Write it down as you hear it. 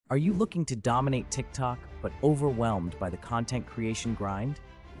Are you looking to dominate TikTok but overwhelmed by the content creation grind?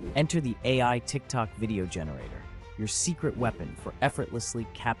 Enter the AI TikTok video generator, your secret weapon for effortlessly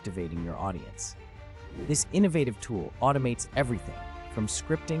captivating your audience. This innovative tool automates everything from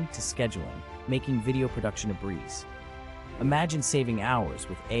scripting to scheduling, making video production a breeze. Imagine saving hours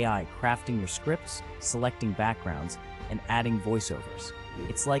with AI crafting your scripts, selecting backgrounds, and adding voiceovers.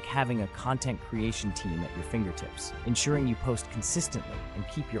 It's like having a content creation team at your fingertips, ensuring you post consistently and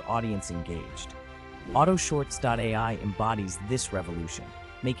keep your audience engaged. AutoShorts.ai embodies this revolution,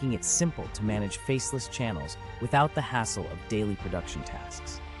 making it simple to manage faceless channels without the hassle of daily production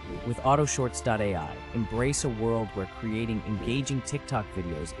tasks. With AutoShorts.ai, embrace a world where creating engaging TikTok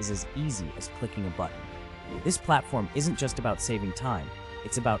videos is as easy as clicking a button. This platform isn't just about saving time,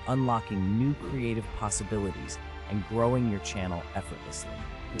 it's about unlocking new creative possibilities and growing your channel effortlessly.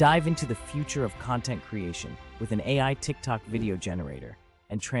 Dive into the future of content creation with an AI TikTok video generator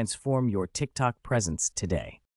and transform your TikTok presence today.